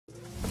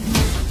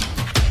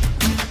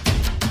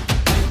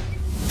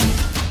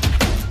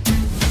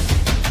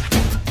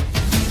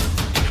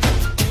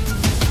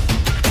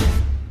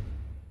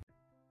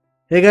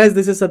Hey guys,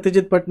 this is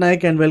Satyajit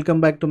Patnaik and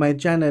welcome back to my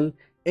channel.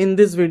 In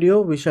this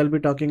video, we shall be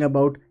talking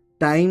about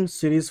time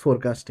series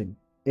forecasting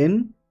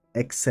in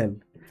Excel.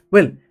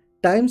 Well,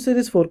 time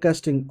series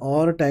forecasting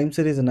or time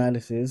series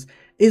analysis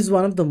is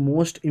one of the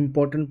most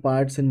important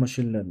parts in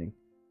machine learning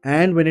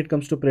and when it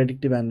comes to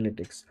predictive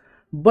analytics.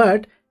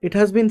 But it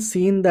has been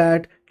seen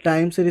that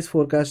time series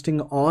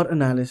forecasting or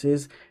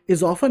analysis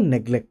is often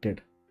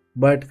neglected.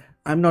 But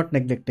I'm not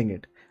neglecting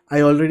it.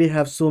 I already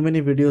have so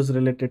many videos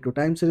related to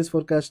time series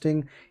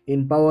forecasting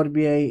in Power BI,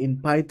 in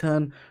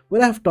Python,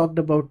 where I've talked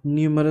about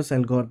numerous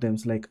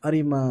algorithms like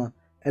ARIMA,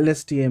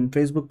 LSTM,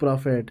 Facebook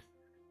Prophet.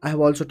 I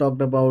have also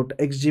talked about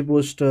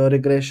XGBoost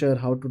regressor,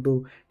 how to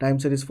do time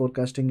series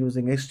forecasting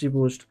using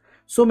XGBoost.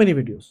 So many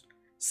videos.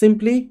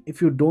 Simply, if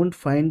you don't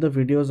find the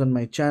videos on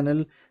my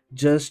channel,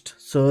 just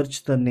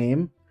search the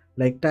name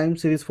like time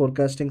series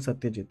forecasting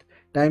Satyajit,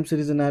 time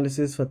series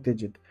analysis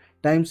Satyajit,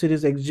 time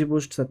series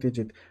XGBoost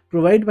Satyajit.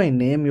 Provide my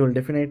name, you will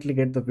definitely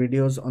get the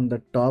videos on the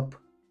top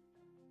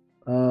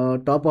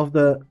of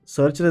the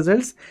search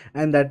results,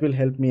 and that will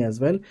help me as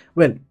well.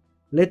 Well,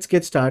 let's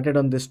get started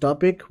on this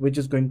topic, which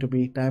is going to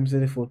be time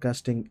series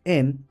forecasting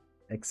in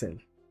Excel.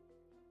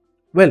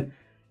 Well,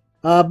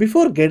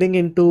 before getting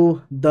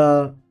into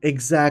the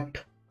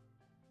exact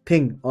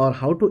thing or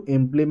how to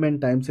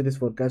implement time series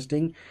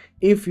forecasting,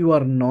 if you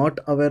are not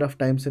aware of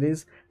time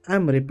series,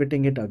 I'm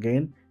repeating it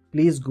again.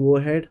 Please go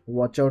ahead,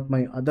 watch out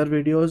my other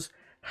videos,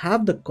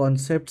 have the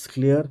concepts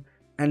clear,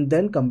 and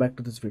then come back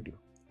to this video.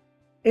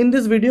 In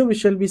this video, we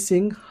shall be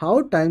seeing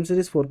how time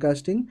series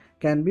forecasting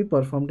can be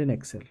performed in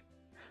Excel.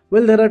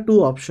 Well, there are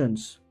two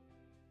options.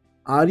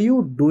 Are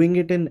you doing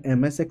it in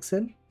MS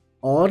Excel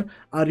or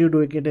are you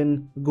doing it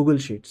in Google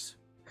Sheets?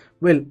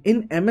 Well,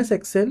 in MS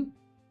Excel,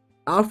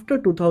 after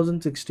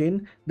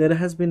 2016, there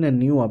has been a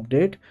new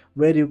update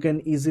where you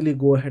can easily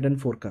go ahead and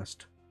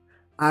forecast.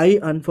 I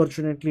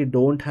unfortunately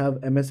don't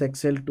have MS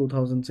Excel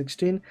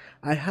 2016.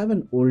 I have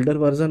an older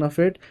version of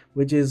it,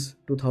 which is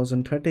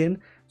 2013.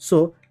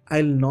 So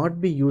I'll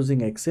not be using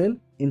Excel.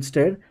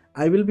 Instead,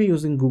 I will be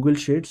using Google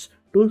Sheets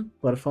to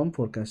perform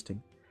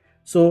forecasting.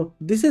 So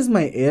this is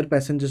my air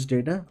passengers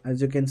data.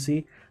 As you can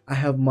see, I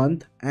have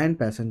month and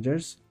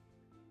passengers.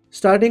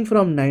 Starting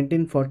from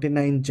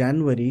 1949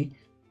 January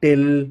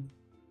till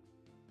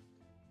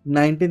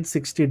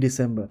 1960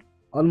 December,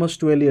 almost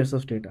 12 years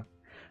of data.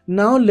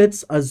 Now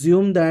let's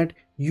assume that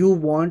you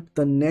want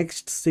the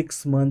next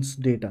 6 months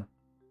data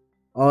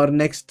or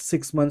next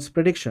 6 months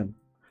prediction.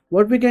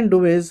 What we can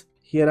do is,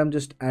 here I'm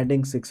just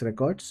adding 6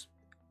 records,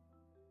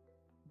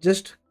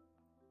 just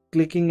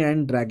clicking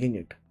and dragging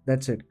it.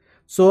 That's it.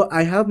 So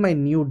I have my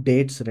new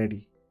dates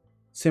ready.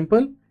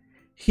 Simple.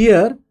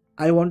 Here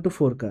I want to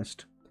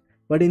forecast,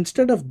 but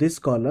instead of this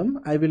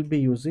column, I will be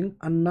using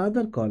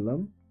another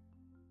column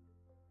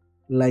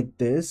like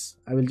this.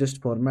 I will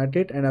just format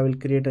it and I will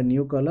create a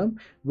new column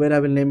where I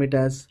will name it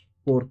as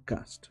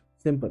forecast.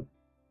 Simple.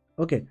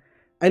 Okay,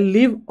 I'll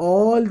leave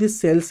all these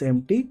cells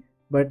empty,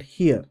 but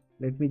here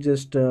let me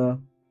just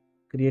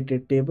create a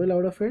table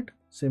out of it.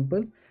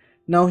 Simple.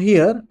 Now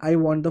here I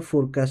want the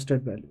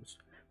forecasted values.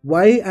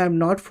 Why I am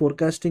not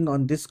forecasting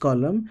on this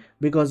column?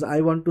 Because I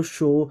want to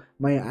show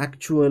my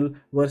actual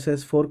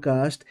versus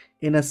forecast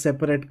in a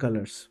separate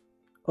colors.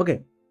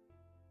 Okay,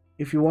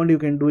 if you want, you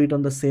can do it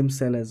on the same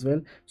cell as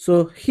well.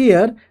 So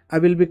here I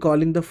will be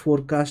calling the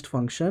forecast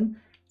function.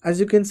 As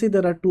you can see,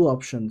 there are two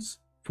options: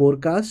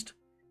 forecast,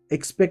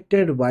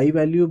 expected y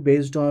value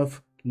based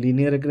off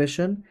linear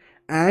regression,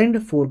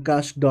 and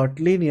forecast dot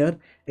linear,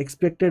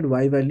 expected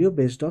y value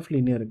based off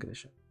linear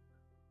regression.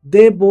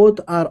 They both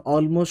are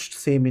almost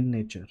same in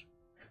nature.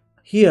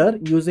 Here,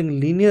 using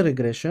linear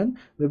regression,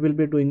 we will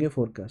be doing a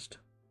forecast,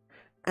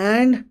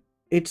 and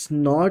it's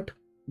not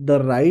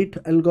the right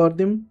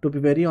algorithm, to be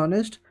very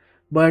honest,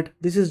 but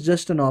this is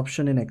just an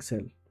option in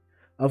Excel.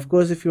 Of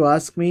course, if you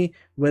ask me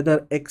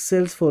whether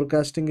Excel's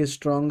forecasting is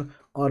strong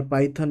or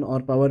Python or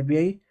Power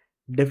BI,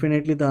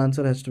 definitely the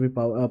answer has to be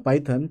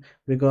Python,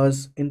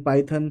 because in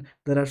Python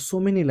there are so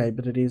many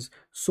libraries,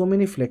 so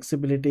many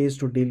flexibilities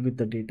to deal with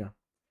the data.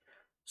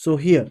 So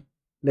here,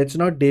 let's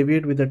not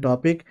deviate with the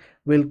topic.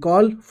 We'll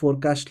call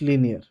forecast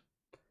linear.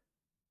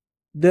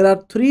 There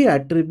are three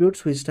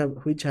attributes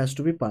which has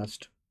to be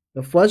passed.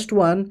 The first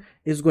one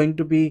is going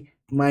to be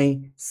my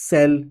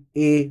cell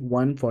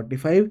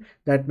A145.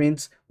 That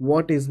means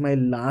what is my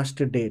last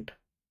date,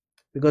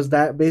 because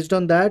that based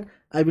on that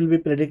I will be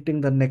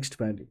predicting the next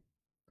value.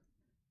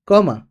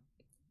 Comma,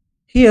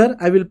 here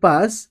I will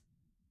pass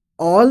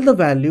all the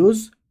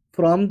values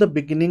from the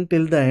beginning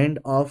till the end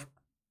of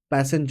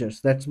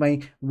passengers. That's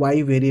my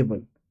y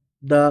variable,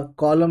 the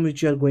column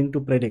which you are going to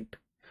predict.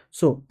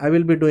 So I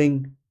will be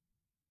doing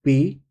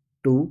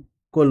B2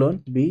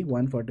 colon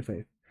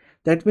B145.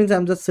 That means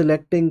I'm just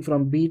selecting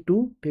from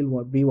B2 till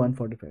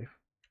B145.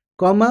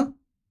 Comma,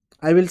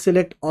 I will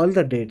select all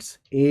the dates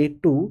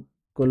A2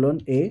 colon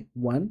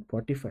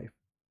A145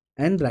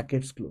 and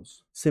brackets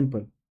close.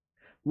 Simple.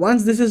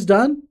 Once this is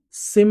done,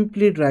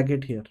 simply drag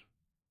it here.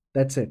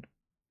 That's it.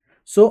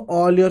 So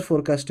all your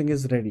forecasting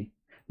is ready.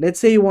 Let's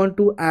say you want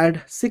to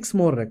add 6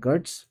 more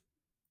records.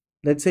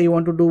 Let's say you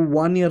want to do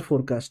 1 year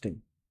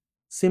forecasting.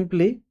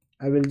 Simply,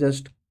 I will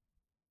just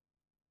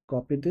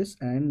copy this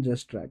and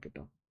just drag it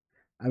on.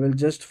 I will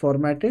just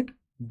format it,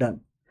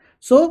 done.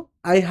 So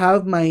I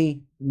have my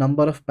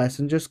number of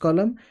passengers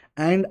column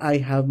and I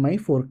have my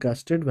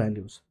forecasted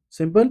values.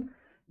 Simple.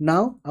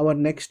 Now our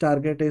next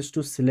target is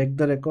to select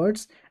the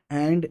records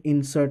and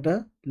insert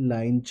a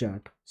line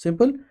chart.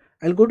 Simple.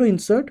 I'll go to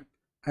insert,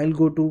 I'll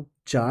go to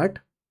chart,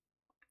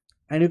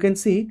 and you can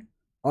see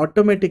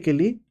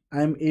automatically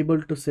I'm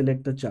able to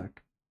select the chart.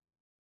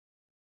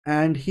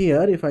 And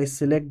here if I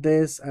select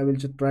this, I will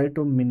just try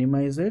to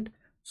minimize it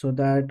so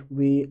that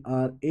we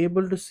are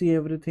able to see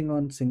everything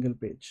on single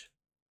page.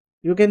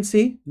 You can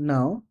see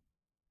now,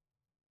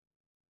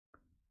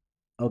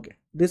 okay,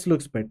 this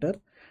looks better.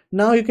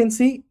 Now you can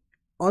see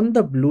on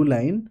the blue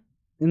line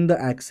in the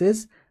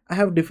axis, I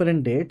have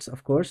different dates,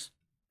 of course,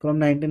 from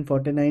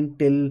 1949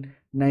 till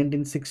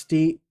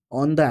 1960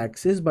 on the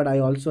axis, but I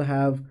also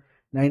have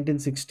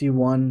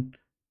 1961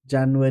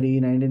 January,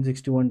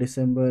 1961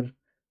 December,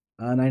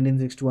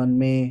 1961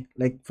 May,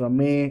 like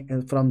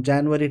from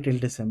January till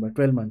December,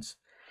 12 months.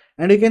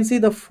 And you can see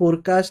the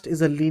forecast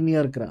is a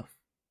linear graph.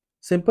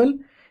 Simple.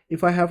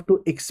 If I have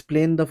to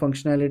explain the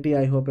functionality,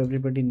 I hope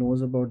everybody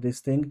knows about this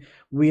thing.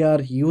 We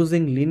are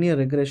using linear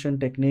regression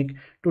technique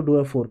to do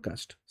a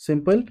forecast.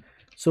 Simple.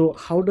 So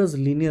how does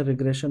linear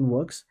regression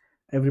works?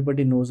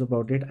 Everybody knows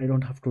about it. I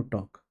don't have to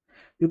talk.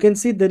 You can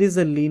see there is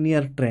a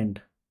linear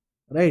trend,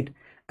 right?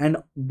 And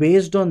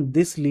based on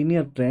this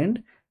linear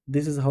trend,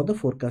 this is how the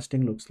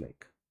forecasting looks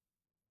like.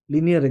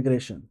 Linear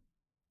regression.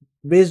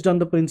 Based on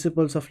the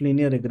principles of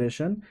linear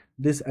regression,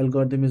 this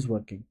algorithm is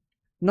working.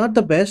 Not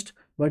the best,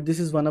 but this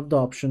is one of the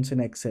options in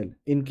Excel.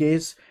 In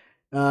case,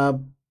 uh,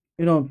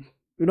 you know,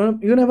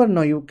 you never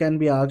know. You can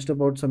be asked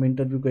about some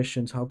interview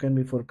questions. How can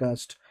we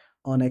forecast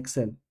on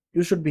Excel?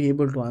 You should be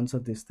able to answer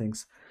these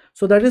things.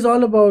 So that is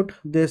all about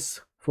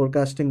this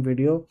forecasting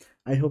video.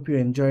 I hope you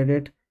enjoyed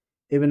it,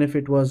 even if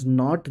it was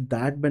not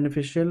that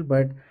beneficial,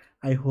 but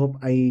I hope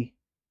I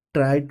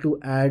tried to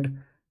add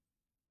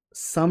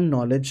some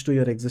knowledge to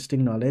your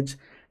existing knowledge.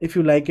 If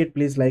you like it,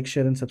 please like,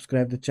 share, and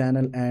subscribe the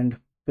channel, and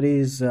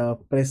please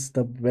press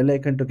the bell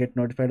icon to get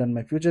notified on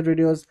my future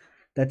videos.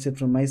 That's it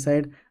from my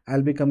side.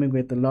 I'll be coming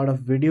with a lot of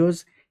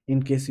videos.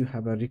 In case you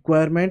have a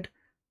requirement,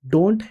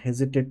 don't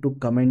hesitate to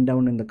comment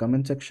down in the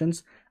comment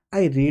sections.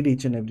 I read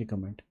each and every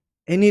comment.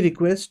 Any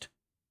request,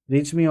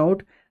 reach me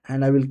out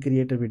and I will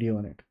create a video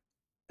on it.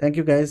 Thank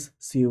you guys.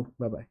 See you.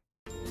 Bye bye.